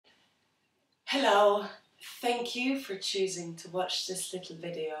Hello, thank you for choosing to watch this little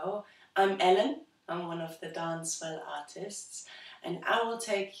video. I'm Ellen, I'm one of the DanceWell artists, and I will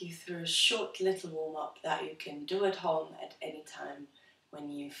take you through a short little warm-up that you can do at home at any time when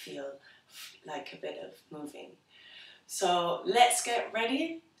you feel like a bit of moving. So let's get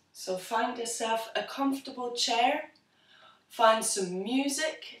ready. So find yourself a comfortable chair, find some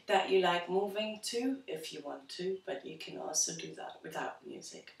music that you like moving to if you want to, but you can also do that without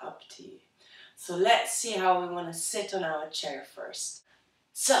music, up to you. So let's see how we want to sit on our chair first.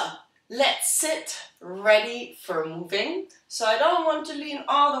 So let's sit ready for moving. So I don't want to lean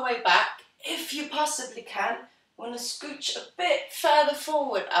all the way back. If you possibly can, you want to scooch a bit further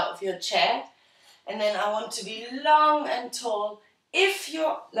forward out of your chair. And then I want to be long and tall. If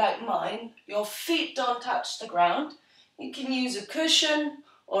you're like mine, your feet don't touch the ground, you can use a cushion,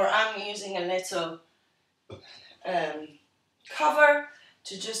 or I'm using a little cover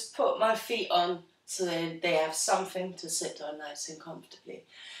to just put my feet on so that they have something to sit on nice and comfortably.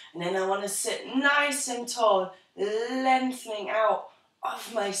 And then I want to sit nice and tall, lengthening out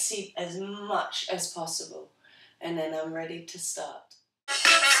of my seat as much as possible. And then I'm ready to start.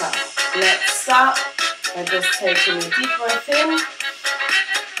 So let's start by just taking a deep breath in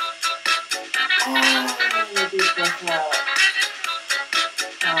and a deep breath out.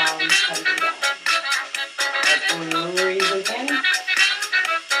 Coming down. Breathing in.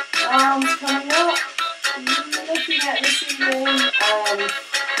 Arms coming up, looking at the ceiling, and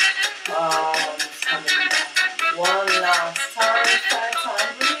arms coming down. One last time, third time,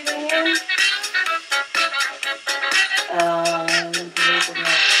 breathing in, and breathing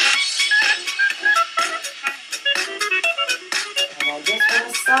out. And I just want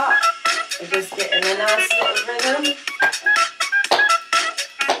to start by just getting a nice little rhythm.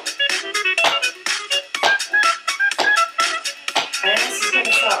 And this is going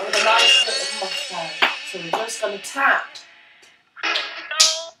to start with a nice little massage. So we're just going to tap.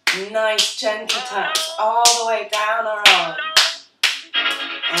 Nice gentle taps all the way down our arm.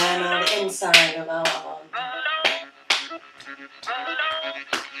 And on the inside of our arm.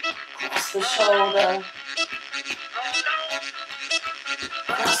 Across the shoulder.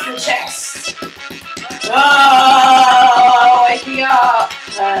 Across the chest. Whoa! Waking up.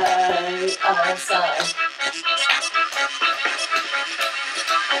 And other side.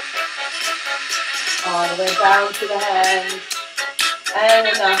 All the way down to the hand, and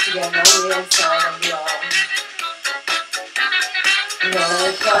then up again on the inside of the arm. Roll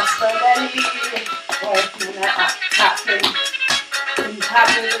across the belly, working that tapping. And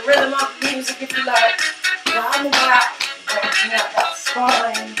tapping the rhythm of the music if you like. Round the back, working out that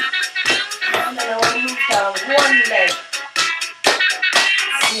spine. And then I want to move down one leg.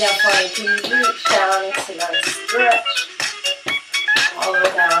 See how far you can reach down, it's a nice stretch. All the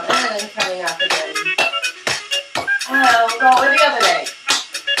way down, and then coming up again. And we'll go with the other leg.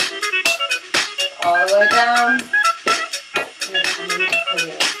 All the way down. And coming up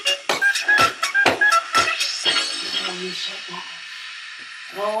again. And you shake that.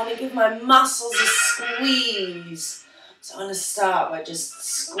 And I want to give my muscles a squeeze. So I'm going to start by just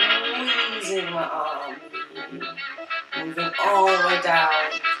squeezing my arm. Moving all the way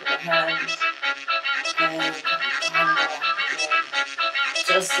down to the hand. And coming back again.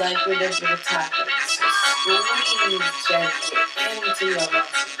 Just like we did with the tapping. So squeeze gently into your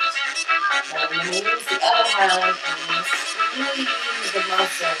muscles. Now we're going to use the other hand and squeeze the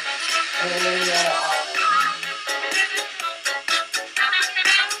muscle in your arm.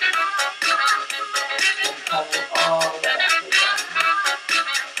 And coming all the way up again.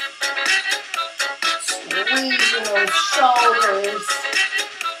 Squeezing those shoulders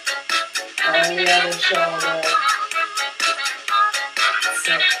and the other shoulder.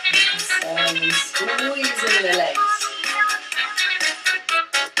 And squeezing the legs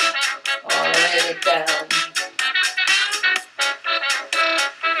all the way down.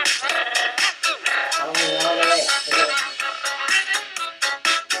 Coming all the way up again.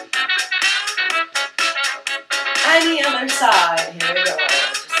 And the other side, here we go.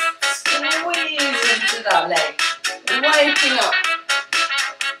 Just squeeze into that leg, waking up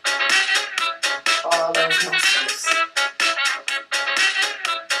all those muscles.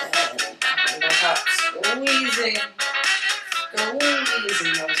 Up, squeezing those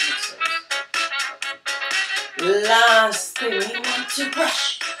muscles. Last thing, we want to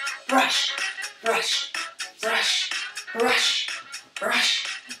brush, brush, brush, brush, brush, brush,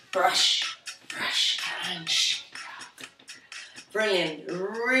 brush, brush, and shake up. Brilliant,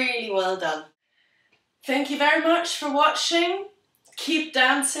 really well done. Thank you very much for watching. Keep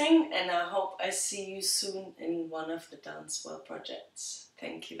dancing, and I hope I see you soon in one of the DanceWell projects.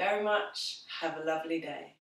 Thank you very much. Have a lovely day.